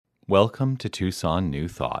Welcome to Tucson New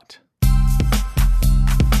Thought.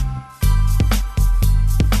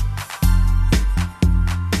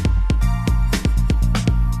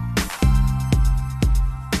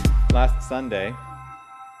 Last Sunday,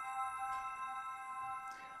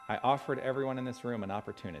 I offered everyone in this room an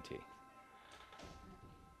opportunity. At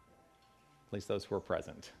least those who were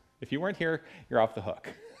present. If you weren't here, you're off the hook.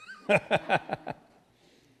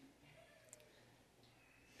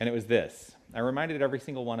 And it was this. I reminded every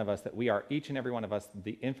single one of us that we are, each and every one of us,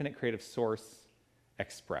 the infinite creative source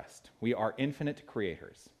expressed. We are infinite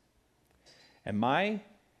creators. And my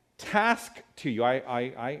task to you,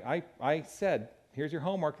 I said, here's your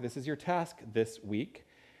homework, this is your task this week,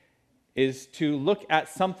 is to look at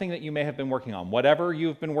something that you may have been working on. Whatever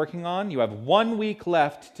you've been working on, you have 1 week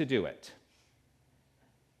left to do it.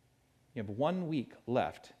 You have 1 week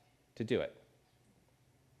left to do it.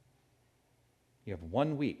 You have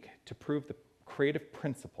 1 week to prove the creative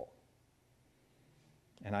principle.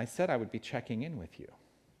 And I said I would be checking in with you.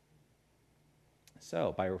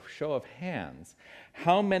 So, by a show of hands,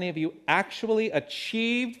 how many of you actually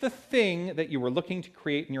achieved the thing that you were looking to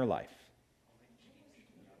create in your life?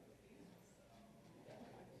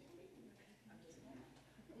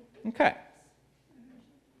 Okay.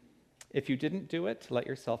 If you didn't do it, let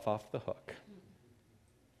yourself off the hook.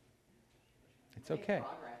 It's okay.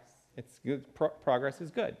 It's good. Progress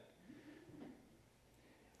is good.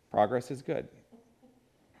 Progress is good.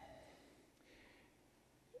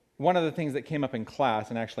 One of the things that came up in class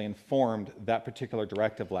and actually informed that particular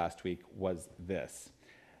directive last week was this.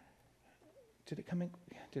 Did it come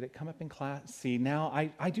up in class? See, now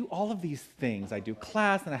I do all of these things. I do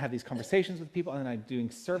class, and I have these conversations with people, and I'm doing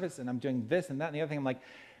service, and I'm doing this and that and the other thing. I'm like,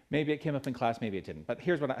 maybe it came up in class, maybe it didn't. But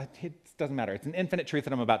here's what it doesn't matter. It's an infinite truth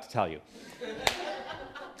that I'm about to tell you.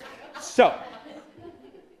 So,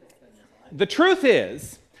 the truth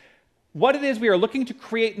is, what it is we are looking to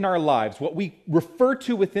create in our lives, what we refer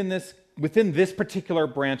to within this particular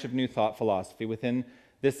branch of New Thought philosophy, within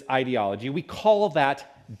this ideology, we call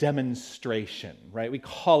that demonstration, right? We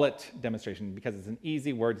call it demonstration because it's an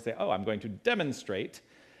easy word to say, oh, I'm going to demonstrate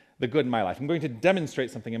the good in my life. I'm going to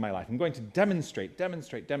demonstrate something in my life. I'm going to demonstrate.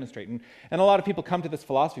 And a lot of people come to this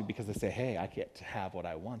philosophy because they say, hey, I get to have what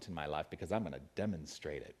I want in my life because I'm going to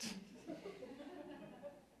demonstrate it.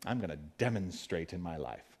 I'm going to demonstrate in my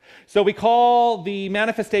life. So we call the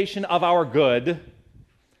manifestation of our good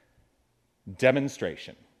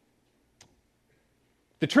demonstration.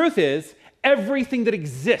 The truth is, everything that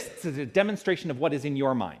exists is a demonstration of what is in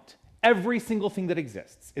your mind. Every single thing that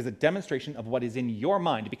exists is a demonstration of what is in your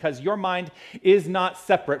mind, because your mind is not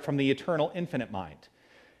separate from the eternal, infinite mind.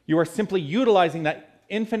 You are simply utilizing that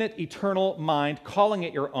infinite, eternal mind, calling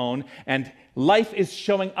it your own, and life is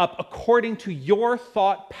showing up according to your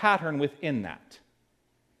thought pattern within that.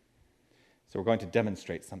 So we're going to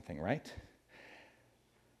demonstrate something, right?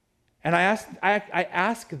 And I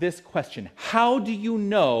ask this question: how do you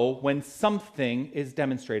know when something is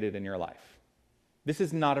demonstrated in your life? This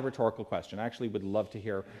is not a rhetorical question. I actually would love to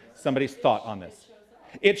hear somebody's thought on this.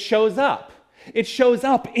 It shows up. It shows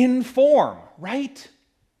up in form, right?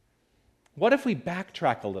 What if we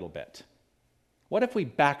backtrack a little bit?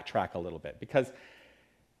 Because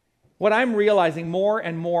what I'm realizing more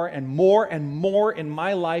and more in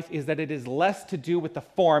my life is that it is less to do with the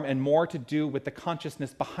form and more to do with the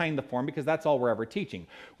consciousness behind the form, because that's all we're ever teaching.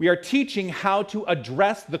 We are teaching how to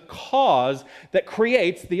address the cause that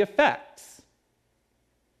creates the effects.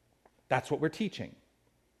 That's what we're teaching.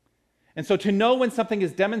 And so to know when something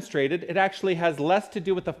is demonstrated, it actually has less to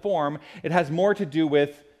do with the form. It has more to do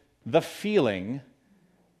with the feeling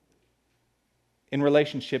in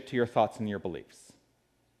relationship to your thoughts and your beliefs.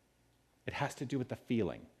 It has to do with the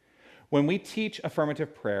feeling. When we teach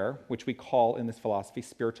affirmative prayer, which we call in this philosophy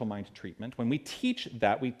spiritual mind treatment, when we teach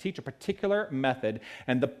that, we teach a particular method,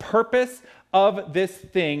 and the purpose of this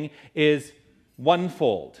thing is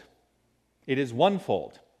onefold. It is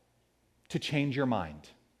onefold: to change your mind.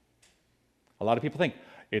 A lot of people think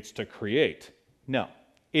it's to create. No.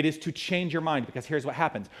 It is to change your mind, because here's what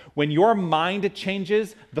happens. When your mind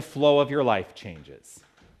changes, the flow of your life changes.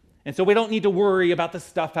 And so we don't need to worry about the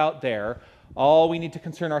stuff out there. All we need to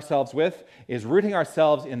concern ourselves with is rooting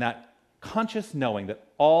ourselves in that conscious knowing that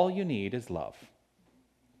all you need is love.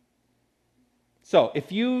 So if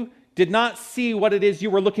you did not see what it is you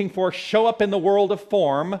were looking for show up in the world of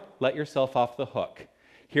form, let yourself off the hook.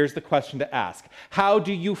 Here's the question to ask: how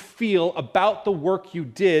do you feel about the work you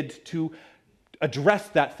did to address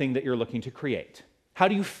that thing that you're looking to create? How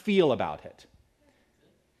do you feel about it?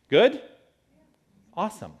 Good?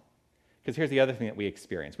 Awesome. Because here's the other thing that we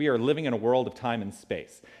experience. We are living in a world of time and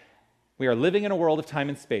space. We are living in a world of time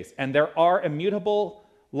and space, and there are immutable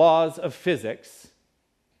laws of physics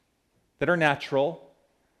that are natural,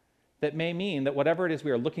 that may mean that whatever it is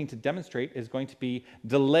we are looking to demonstrate is going to be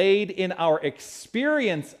delayed in our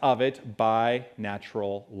experience of it by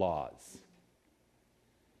natural laws.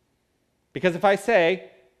 Because if I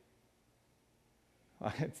say,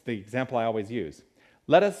 it's the example I always use,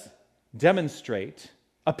 let us demonstrate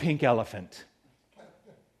a pink elephant.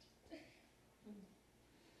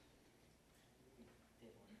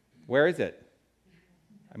 Where is it?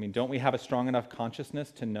 I mean, don't we have a strong enough consciousness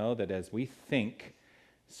to know that as we think,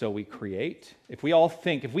 so we create? If we all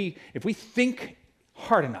think, if we think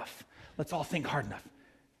hard enough, let's all think hard enough.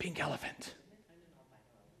 Pink elephant.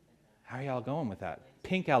 How are y'all going with that?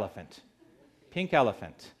 Pink elephant. Pink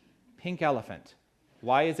elephant. Pink elephant.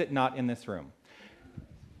 Why is it not in this room?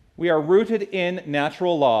 We are rooted in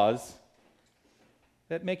natural laws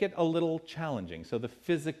that make it a little challenging. So the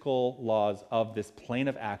physical laws of this plane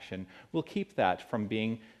of action will keep that from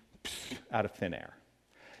being out of thin air.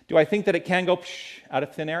 Do I think that it can go out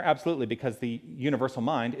of thin air? Absolutely, because the universal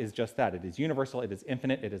mind is just that. It is universal, it is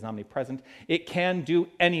infinite, it is omnipresent. It can do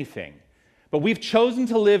anything. But we've chosen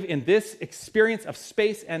to live in this experience of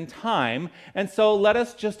space and time, and so let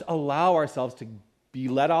us just allow ourselves to be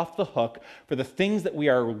let off the hook for the things that we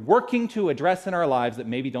are working to address in our lives that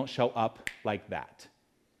maybe don't show up like that.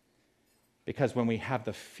 Because when we have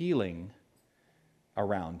the feeling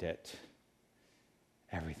around it,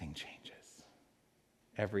 everything changes.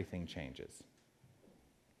 Everything changes.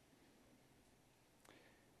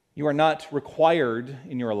 You are not required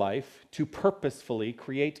in your life to purposefully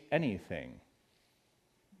create anything.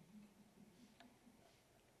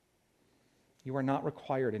 You are not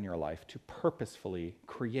required in your life to purposefully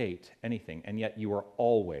create anything, and yet you are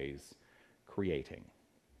always creating.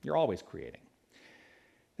 You're always creating.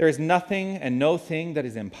 There is nothing and no thing that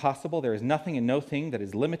is impossible. There is nothing and no thing that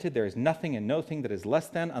is limited. There is nothing and no thing that is less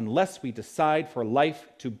than, unless we decide for life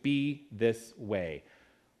to be this way.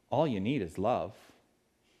 All you need is love.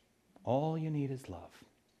 All you need is love.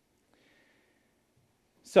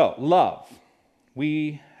 So, love.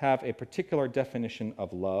 We have a particular definition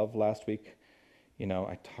of love. Last week,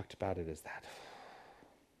 I talked about it as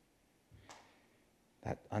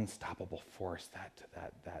that unstoppable force, that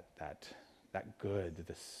good,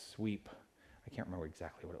 the sweep. I can't remember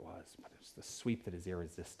exactly what it was, but it's the sweep that is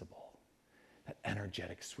irresistible. That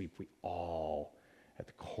energetic sweep we all, at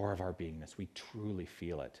the core of our beingness, we truly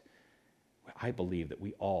feel it. I believe that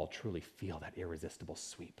we all truly feel that irresistible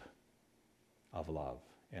sweep of love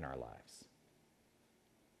in our lives.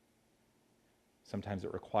 Sometimes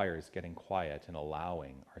it requires getting quiet and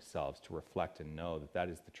allowing ourselves to reflect and know that that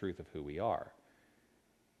is the truth of who we are.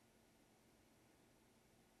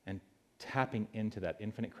 And tapping into that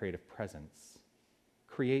infinite creative presence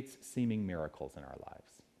creates seeming miracles in our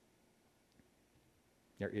lives.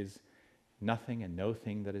 There is nothing and no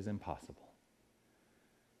thing that is impossible.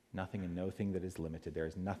 Nothing and no thing that is limited. There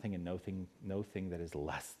is nothing and no thing that is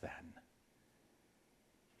less than.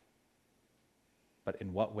 But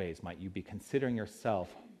in what ways might you be considering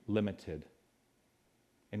yourself limited?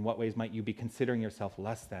 In what ways might you be considering yourself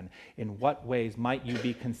less than? In what ways might you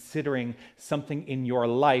be considering something in your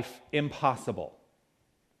life impossible?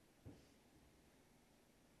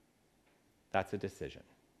 That's a decision.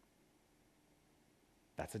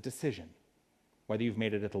 That's a decision. Whether you've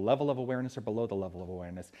made it at the level of awareness or below the level of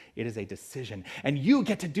awareness, it is a decision. And you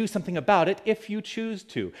get to do something about it if you choose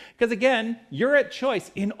to. Because again, you're at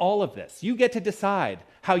choice in all of this. You get to decide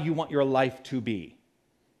how you want your life to be.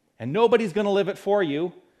 And nobody's going to live it for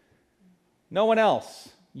you. No one else.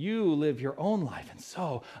 You live your own life. And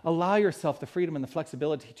so allow yourself the freedom and the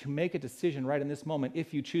flexibility to make a decision right in this moment,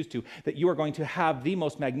 if you choose to, that you are going to have the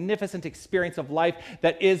most magnificent experience of life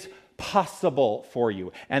that is possible for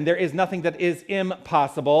you. And there is nothing that is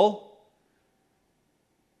impossible.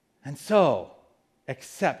 And so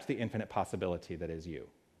accept the infinite possibility that is you.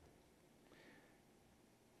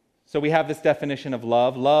 So we have this definition of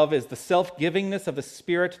love. Love is the self-givingness of the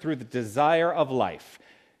Spirit through the desire of life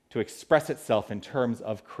to express itself in terms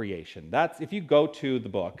of creation. That's, if you go to the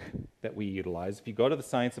book that we utilize, if you go to The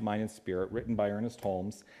Science of Mind and Spirit, written by Ernest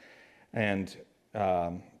Holmes, and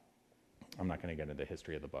I'm not going to get into the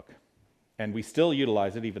history of the book. And we still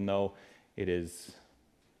utilize it, even though it is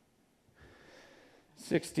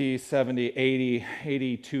 60, 70, 80,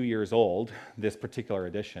 82 years old, this particular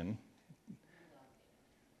edition.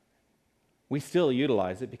 We still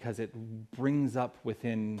utilize it because it brings up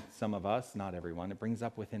within some of us, not everyone, it brings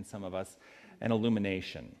up within some of us an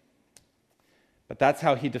illumination. But that's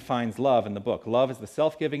how he defines love in the book. Love is the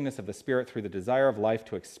self-givingness of the Spirit through the desire of life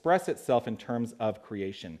to express itself in terms of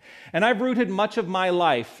creation. And I've rooted much of my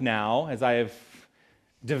life now, as I've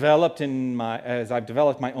developed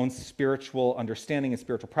my own spiritual understanding and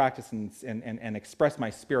spiritual practice and expressed my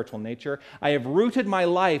spiritual nature, I have rooted my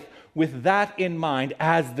life with that in mind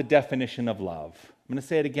as the definition of love. I'm going to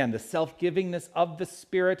say it again, the self-givingness of the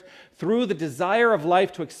Spirit through the desire of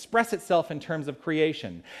life to express itself in terms of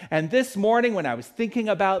creation. And this morning when I was thinking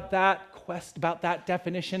about that about that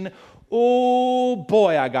definition, oh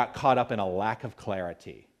boy, I got caught up in a lack of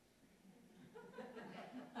clarity.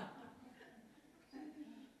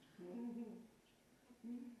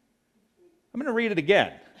 I'm going to read it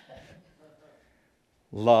again.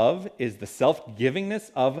 Love is the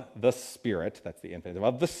self-givingness of the Spirit, that's the infinitive,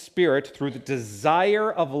 of the Spirit through the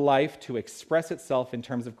desire of life to express itself in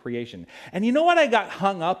terms of creation. And you know what I got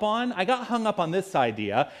hung up on? I got hung up on this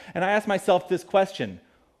idea, and I asked myself this question.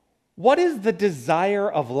 What is the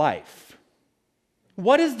desire of life?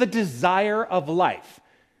 What is the desire of life?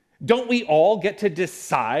 Don't we all get to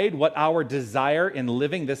decide what our desire in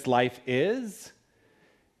living this life is?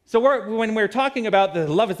 So when we're talking about the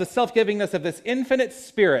love is the self-givingness of this infinite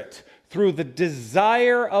Spirit through the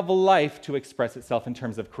desire of life to express itself in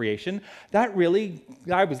terms of creation, that really,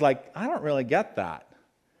 I was like, I don't really get that.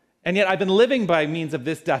 And yet I've been living by means of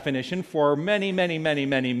this definition for many, many, many,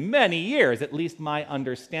 many, many years, at least my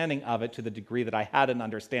understanding of it to the degree that I had an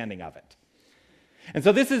understanding of it. And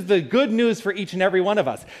so this is the good news for each and every one of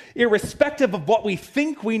us. Irrespective of what we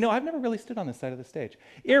think we know, I've never really stood on this side of the stage.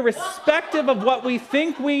 Irrespective of what we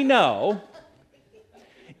think we know,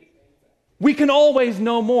 we can always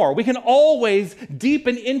know more. We can always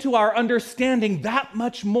deepen into our understanding that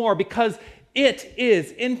much more because it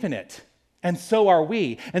is infinite. And so are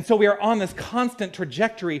we. And so we are on this constant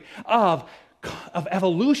trajectory of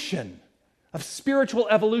evolution. Of spiritual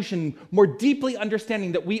evolution, more deeply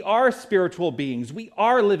understanding that we are spiritual beings. We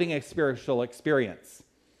are living a spiritual experience.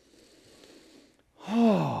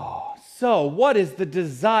 Oh, so what is the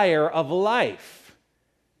desire of life?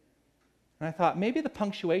 And I thought, maybe the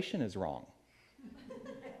punctuation is wrong.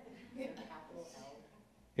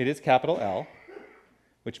 It is capital L,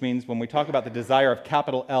 which means when we talk about the desire of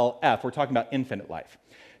capital LF, we're talking about infinite life.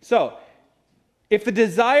 So, if the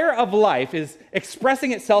desire of life is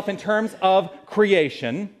expressing itself in terms of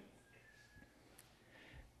creation,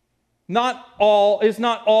 is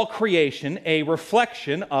not all creation a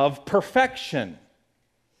reflection of perfection?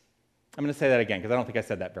 I'm going to say that again because I don't think I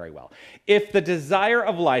said that very well. If the desire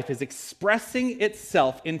of life is expressing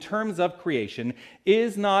itself in terms of creation,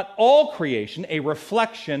 is not all creation a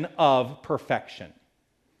reflection of perfection?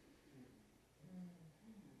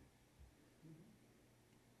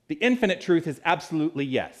 The infinite truth is absolutely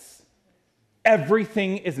yes.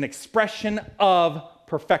 Everything is an expression of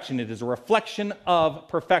perfection. It is a reflection of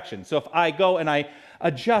perfection. So if I go and I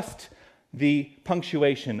adjust the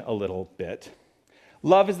punctuation a little bit,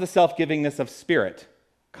 love is the self-givingness of Spirit,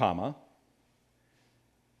 comma,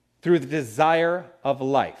 through the desire of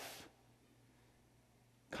life,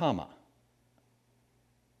 comma.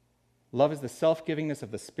 Love is the self-givingness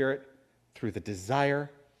of the Spirit through the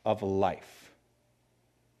desire of life.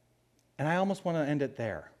 And I almost want to end it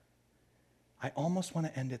there.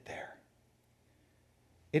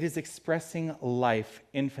 It is expressing life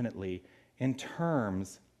infinitely in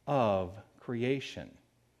terms of creation.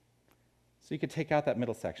 So you could take out that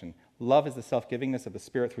middle section. Love is the self-givingness of the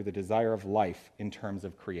Spirit through the desire of life in terms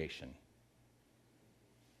of creation.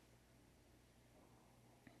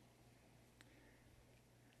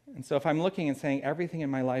 And so if I'm looking and saying everything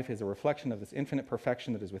in my life is a reflection of this infinite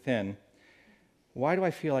perfection that is within, why do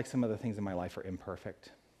I feel like some of the things in my life are imperfect?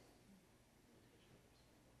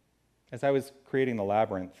 As I was creating the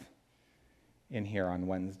labyrinth in here on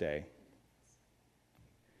Wednesday,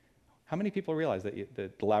 how many people realized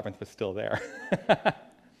that the labyrinth was still there?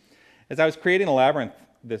 As I was creating the labyrinth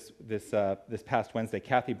this past Wednesday,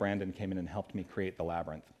 Kathy Brandon came in and helped me create the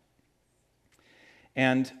labyrinth.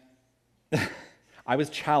 And I was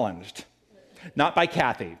challenged. Not by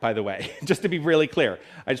Kathy, by the way, just to be really clear.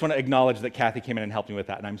 I just want to acknowledge that Kathy came in and helped me with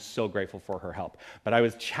that, and I'm so grateful for her help. But I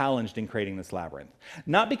was challenged in creating this labyrinth.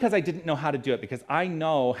 Not because I didn't know how to do it, because I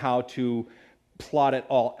know how to plot it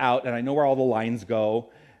all out, and I know where all the lines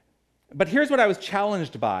go. But here's what I was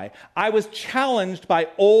challenged by. I was challenged by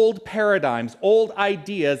old paradigms, old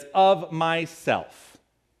ideas of myself.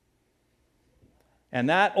 And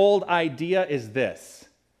that old idea is this: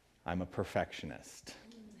 I'm a perfectionist.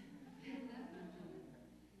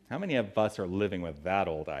 How many of us are living with that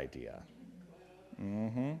old idea?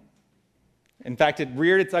 In fact, it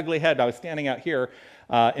reared its ugly head. I was standing out here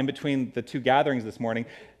in between the two gatherings this morning,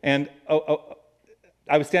 and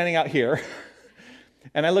I was standing out here,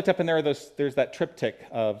 and I looked up, and there's that triptych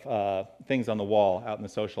of things on the wall out in the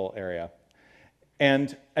social area.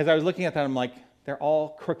 And as I was looking at that, I'm like, they're all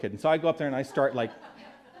crooked. And so I go up there and I start like,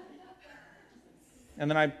 and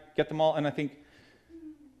then I get them all, and I think,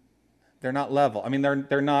 they're not level. I mean,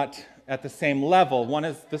 they're not at the same level.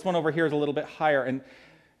 This one over here is a little bit higher. And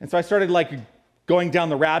so I started like going down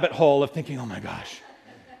the rabbit hole of thinking, oh my gosh,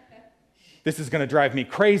 this is going to drive me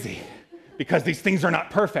crazy because these things are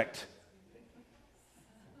not perfect.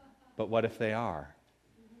 But what if they are?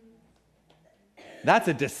 That's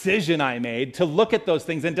a decision I made, to look at those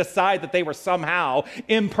things and decide that they were somehow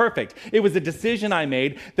imperfect. It was a decision I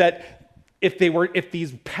made that if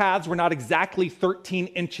these paths were not exactly 13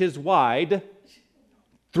 inches wide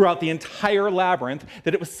throughout the entire labyrinth,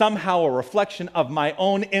 that it was somehow a reflection of my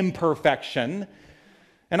own imperfection.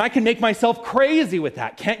 And I can make myself crazy with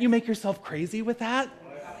that. Can't you make yourself crazy with that?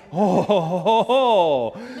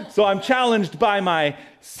 Oh, so I'm challenged by my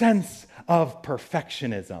sense of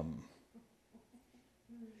perfectionism.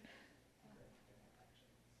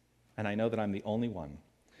 And I know that I'm the only one.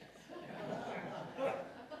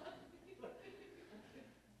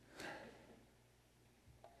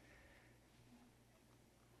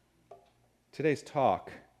 Today's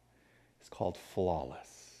talk is called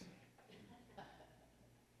Flawless.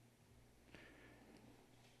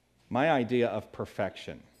 My idea of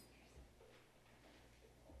perfection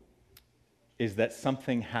is that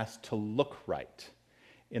something has to look right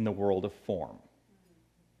in the world of form.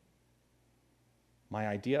 My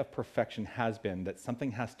idea of perfection has been that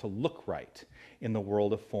something has to look right in the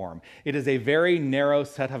world of form. It is a very narrow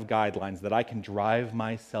set of guidelines that I can drive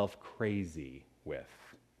myself crazy with.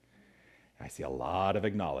 I see a lot of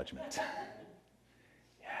acknowledgement.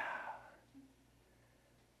 Yeah.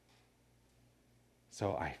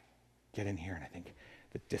 So I get in here and I think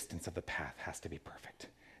the distance of the path has to be perfect.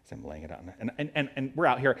 So I'm laying it out, and we're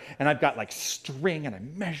out here, and I've got like string, and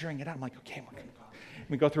I'm measuring it out. I'm like, okay, we're gonna go.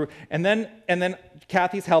 We go through, and then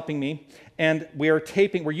Kathy's helping me, and we're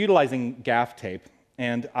utilizing gaff tape,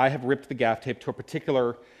 and I have ripped the gaff tape to a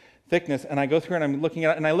particular thickness, and I go through and I'm looking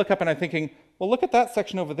at it, and I look up and I'm thinking, well, look at that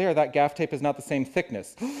section over there. That gaff tape is not the same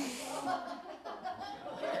thickness. Very different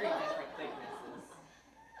thicknesses.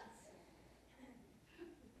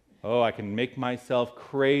 Oh, I can make myself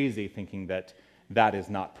crazy thinking that that is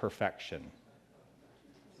not perfection.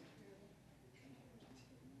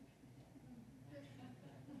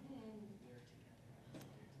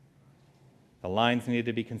 The lines need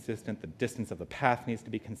to be consistent. The distance of the path needs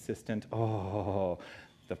to be consistent. Oh,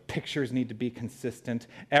 the pictures need to be consistent.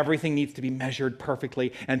 Everything needs to be measured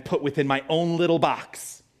perfectly and put within my own little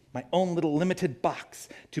box, my own little limited box,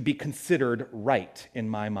 to be considered right in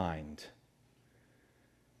my mind.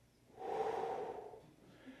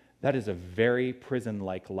 That is a very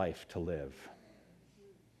prison-like life to live.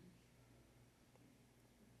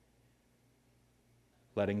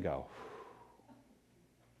 Letting go.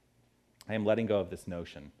 I am letting go of this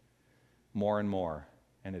notion more and more,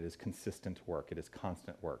 and it is consistent work. It is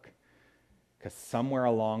constant work. Because somewhere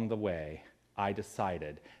along the way, I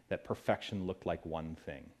decided that perfection looked like one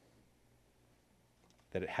thing.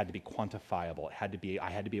 That it had to be quantifiable. I had to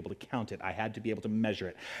be able to count it. I had to be able to measure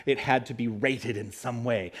it. It had to be rated in some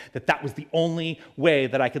way. That was the only way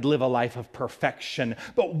that I could live a life of perfection.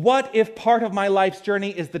 But what if part of my life's journey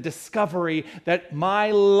is the discovery that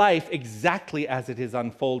my life, exactly as it is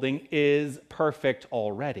unfolding, is perfect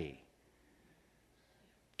already?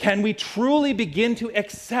 Can we truly begin to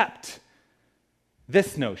accept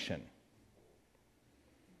this notion?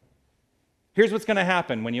 Here's what's going to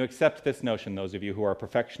happen when you accept this notion, those of you who are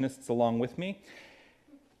perfectionists along with me.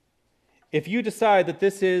 If you decide that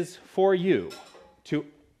this is for you, to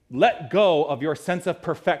let go of your sense of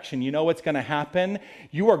perfection, you know what's going to happen?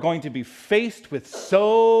 You are going to be faced with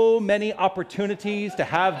so many opportunities to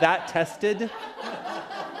have that tested. At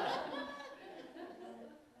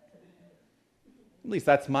least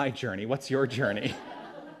that's my journey. What's your journey?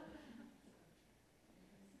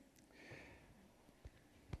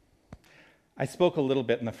 I spoke a little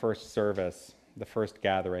bit in the first service, the first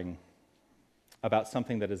gathering, about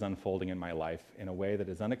something that is unfolding in my life in a way that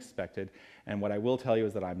is unexpected. And what I will tell you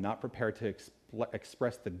is that I'm not prepared to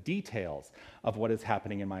express the details of what is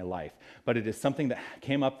happening in my life. But it is something that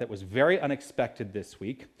came up that was very unexpected this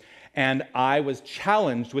week. And I was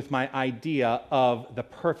challenged with my idea of the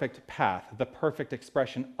perfect path, the perfect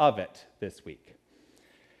expression of it this week.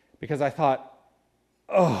 Because I thought,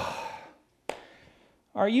 oh,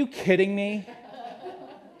 are you kidding me?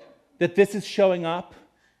 That this is showing up?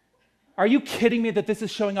 Are you kidding me that this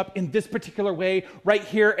is showing up in this particular way right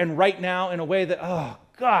here and right now in a way that, oh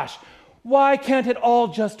gosh, why can't it all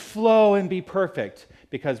just flow and be perfect?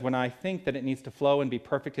 Because when I think that it needs to flow and be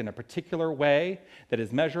perfect in a particular way that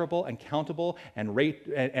is measurable and countable and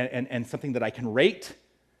and something that I can rate,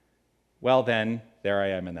 well then, there I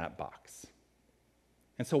am in that box.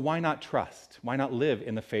 And so why not trust? Why not live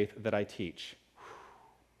in the faith that I teach?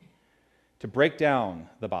 To break down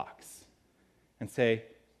the box and say,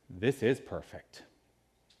 this is perfect.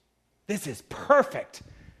 This is perfect.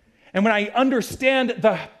 And when I understand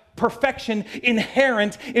the perfection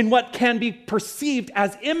inherent in what can be perceived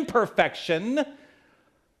as imperfection,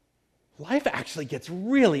 life actually gets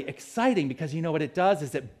really exciting, because you know what it does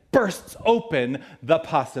is it bursts open the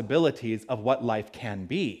possibilities of what life can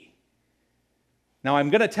be. Now, I'm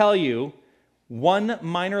going to tell you one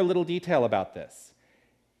minor little detail about this.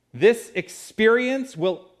 This experience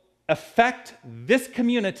will affect this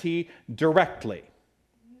community directly.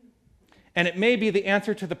 And it may be the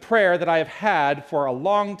answer to the prayer that I have had for a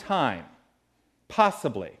long time,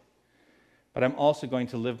 possibly. But I'm also going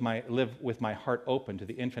to live with my heart open to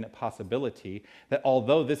the infinite possibility that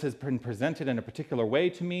although this has been presented in a particular way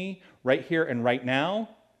to me right here and right now,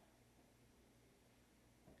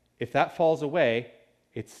 if that falls away,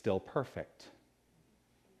 it's still perfect.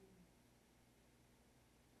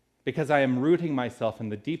 Because I am rooting myself in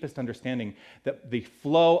the deepest understanding that the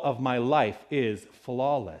flow of my life is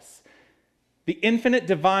flawless. The infinite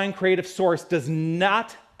divine creative source does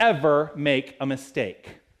not ever make a mistake.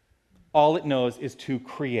 All it knows is to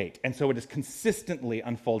create. And so it is consistently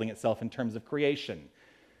unfolding itself in terms of creation.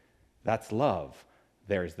 That's love.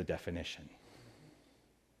 There's the definition.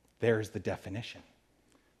 There's the definition.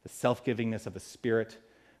 The self-givingness of the Spirit,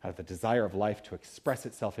 out of the desire of life to express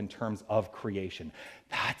itself in terms of creation.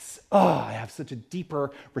 I have such a deeper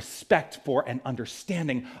respect for and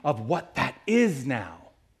understanding of what that is now.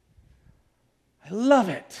 I love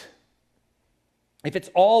it. If it's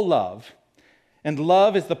all love, and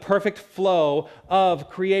love is the perfect flow of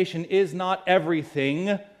creation, is not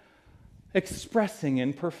everything expressing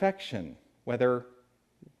in perfection, whether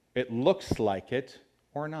it looks like it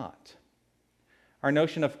or not? Our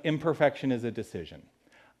notion of imperfection is a decision.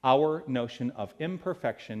 Our notion of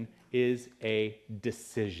imperfection is a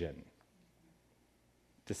decision.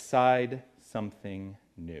 Decide something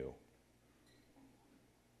new.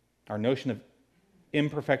 Our notion of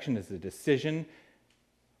imperfection is a decision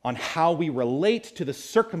on how we relate to the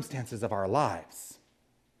circumstances of our lives.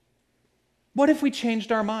 What if we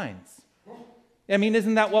changed our minds? I mean,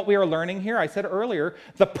 isn't that what we are learning here? I said earlier,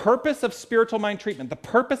 the purpose of spiritual mind treatment, the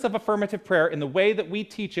purpose of affirmative prayer in the way that we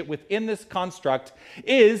teach it within this construct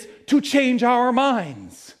is to change our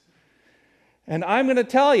minds. And I'm going to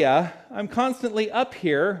tell you, I'm constantly up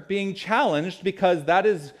here being challenged because that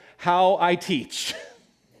is how I teach.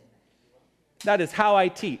 That is how I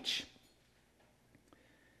teach.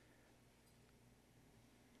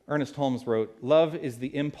 Ernest Holmes wrote, "Love is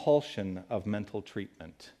the impulsion of mental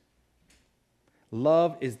treatment."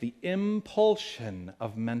 Love is the impulsion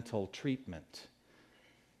of mental treatment.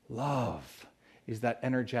 Love is that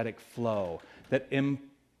energetic flow that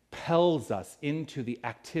impels us into the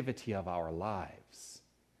activity of our lives.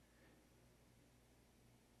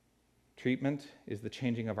 Treatment is the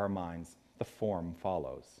changing of our minds. The form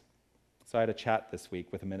follows. So I had a chat this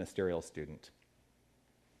week with a ministerial student.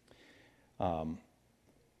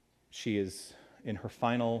 She is in her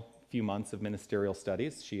final few months of ministerial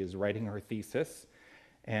studies. She is writing her thesis,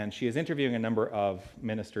 and she is interviewing a number of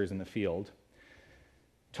ministers in the field,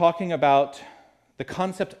 talking about the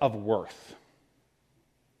concept of worth,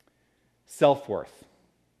 self-worth,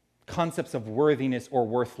 concepts of worthiness or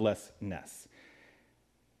worthlessness.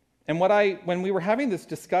 And when we were having this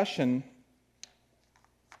discussion,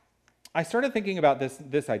 I started thinking about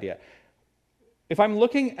this idea. If I'm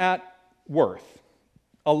looking at worth,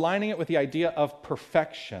 aligning it with the idea of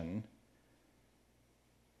perfection,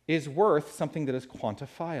 is worth something that is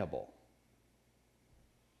quantifiable?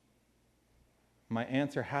 My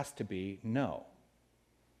answer has to be no.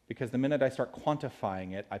 Because the minute I start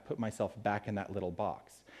quantifying it, I put myself back in that little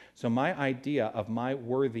box. So my idea of my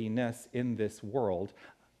worthiness in this world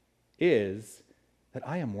is that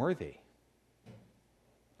I am worthy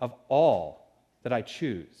of all that I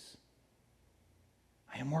choose.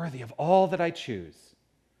 I am worthy of all that I choose.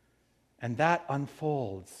 And that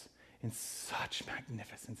unfolds in such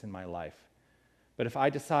magnificence in my life. But if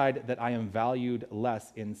I decide that I am valued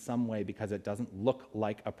less in some way because it doesn't look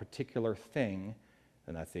like a particular thing,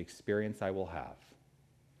 then that's the experience I will have.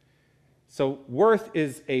 So worth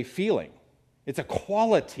is a feeling. It's a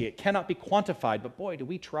quality. It cannot be quantified, but boy, do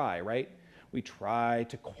we try, right? we try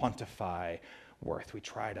to quantify worth. We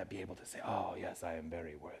try to be able to say, oh, yes, I am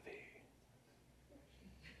very worthy.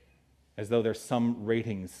 As though there's some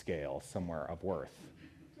rating scale somewhere of worth.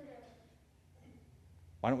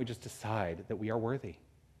 Why don't we just decide that we are worthy?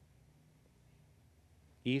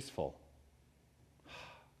 Easeful.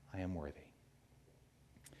 I am worthy.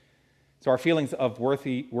 So our feelings of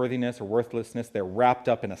worthiness or worthlessness, they're wrapped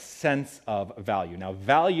up in a sense of value. Now,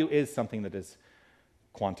 value is something that is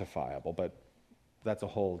quantifiable, but that's a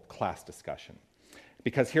whole class discussion.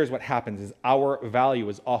 Because here's what happens is our value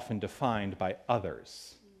is often defined by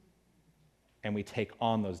others, and we take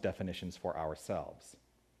on those definitions for ourselves.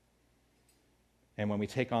 And when we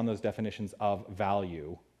take on those definitions of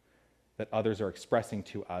value that others are expressing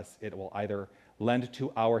to us, it will either lend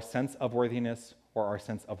to our sense of worthiness or our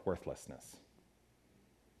sense of worthlessness.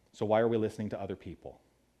 So why are we listening to other people?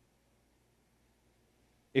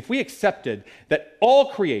 If we accepted that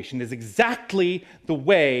all creation is exactly the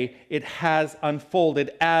way it has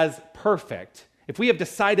unfolded as perfect, if we have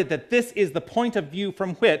decided that this is the point of view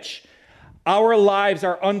from which our lives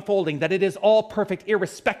are unfolding, that it is all perfect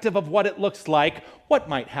irrespective of what it looks like, what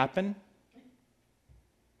might happen?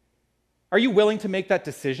 Are you willing to make that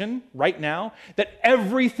decision right now that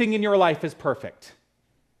everything in your life is perfect,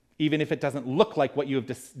 even if it doesn't look like what you have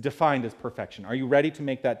defined as perfection? Are you ready to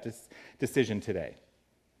make that decision today?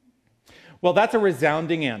 Well, that's a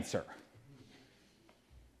resounding answer.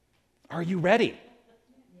 Are you ready?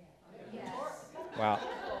 Yes. Wow.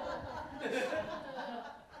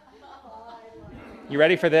 You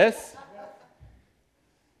ready for this?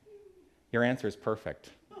 Your answer is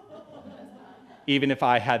perfect. Even if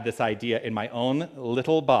I had this idea in my own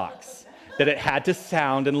little box, that it had to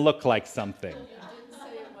sound and look like something. You didn't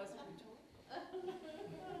say it wasn't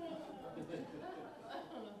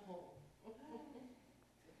rhetorical.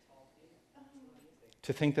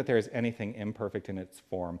 To think that there is anything imperfect in its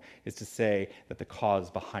form is to say that the cause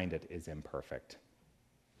behind it is imperfect.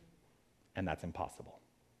 And that's impossible.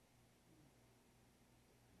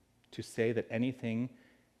 To say that anything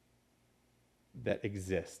that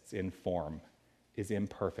exists in form is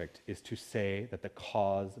imperfect is to say that the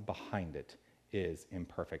cause behind it is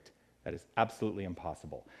imperfect. That is absolutely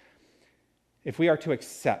impossible. If we are to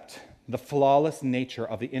accept the flawless nature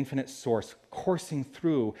of the infinite source coursing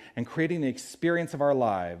through and creating the experience of our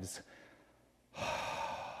lives,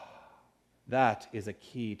 that is a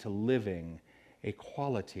key to living a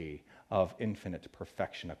quality of infinite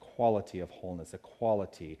perfection, a quality of wholeness, a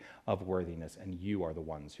quality of worthiness, and you are the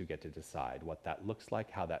ones who get to decide what that looks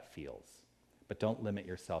like, how that feels. But don't limit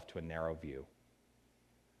yourself to a narrow view.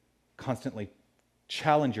 Constantly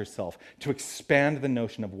challenge yourself to expand the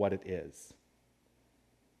notion of what it is.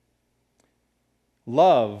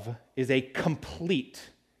 Love is a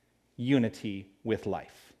complete unity with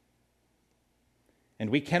life. And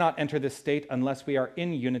we cannot enter this state unless we are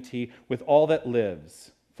in unity with all that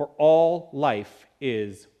lives, for all life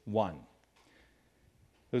is one.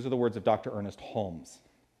 Those are the words of Dr. Ernest Holmes.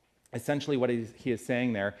 Essentially, what he is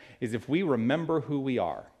saying there is if we remember who we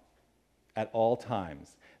are at all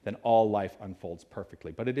times, then all life unfolds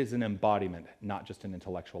perfectly. But it is an embodiment, not just an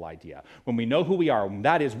intellectual idea. When we know who we are,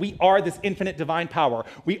 that is, we are this infinite divine power.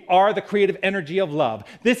 We are the creative energy of love.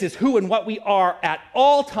 This is who and what we are at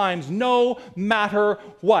all times, no matter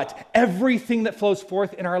what. Everything that flows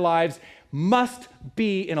forth in our lives must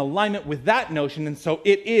be in alignment with that notion, and so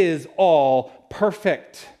it is all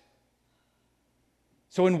perfect.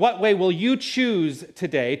 So in what way will you choose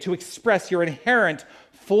today to express your inherent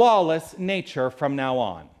flawless nature from now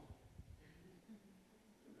on?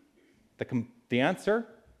 The answer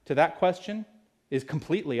to that question is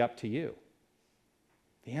completely up to you.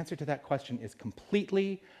 The answer to that question is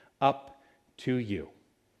completely up to you.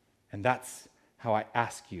 And that's how I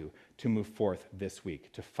ask you to move forth this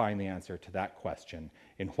week, to find the answer to that question.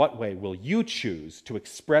 In what way will you choose to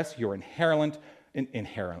express your inherent,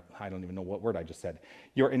 I don't even know what word I just said,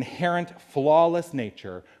 your inherent flawless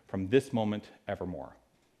nature from this moment evermore?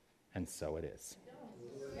 And so it is.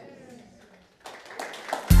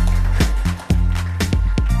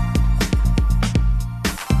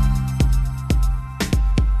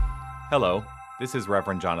 Hello, this is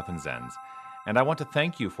Reverend Jonathan Zenz, and I want to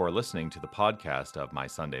thank you for listening to the podcast of My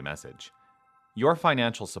Sunday Message. Your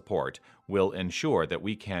financial support will ensure that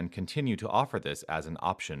we can continue to offer this as an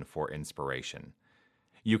option for inspiration.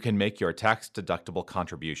 You can make your tax-deductible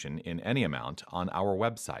contribution in any amount on our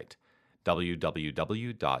website,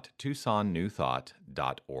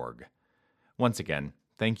 www.tucsonnewthought.org. Once again,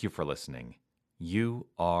 thank you for listening. You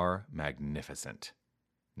are magnificent.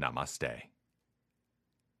 Namaste.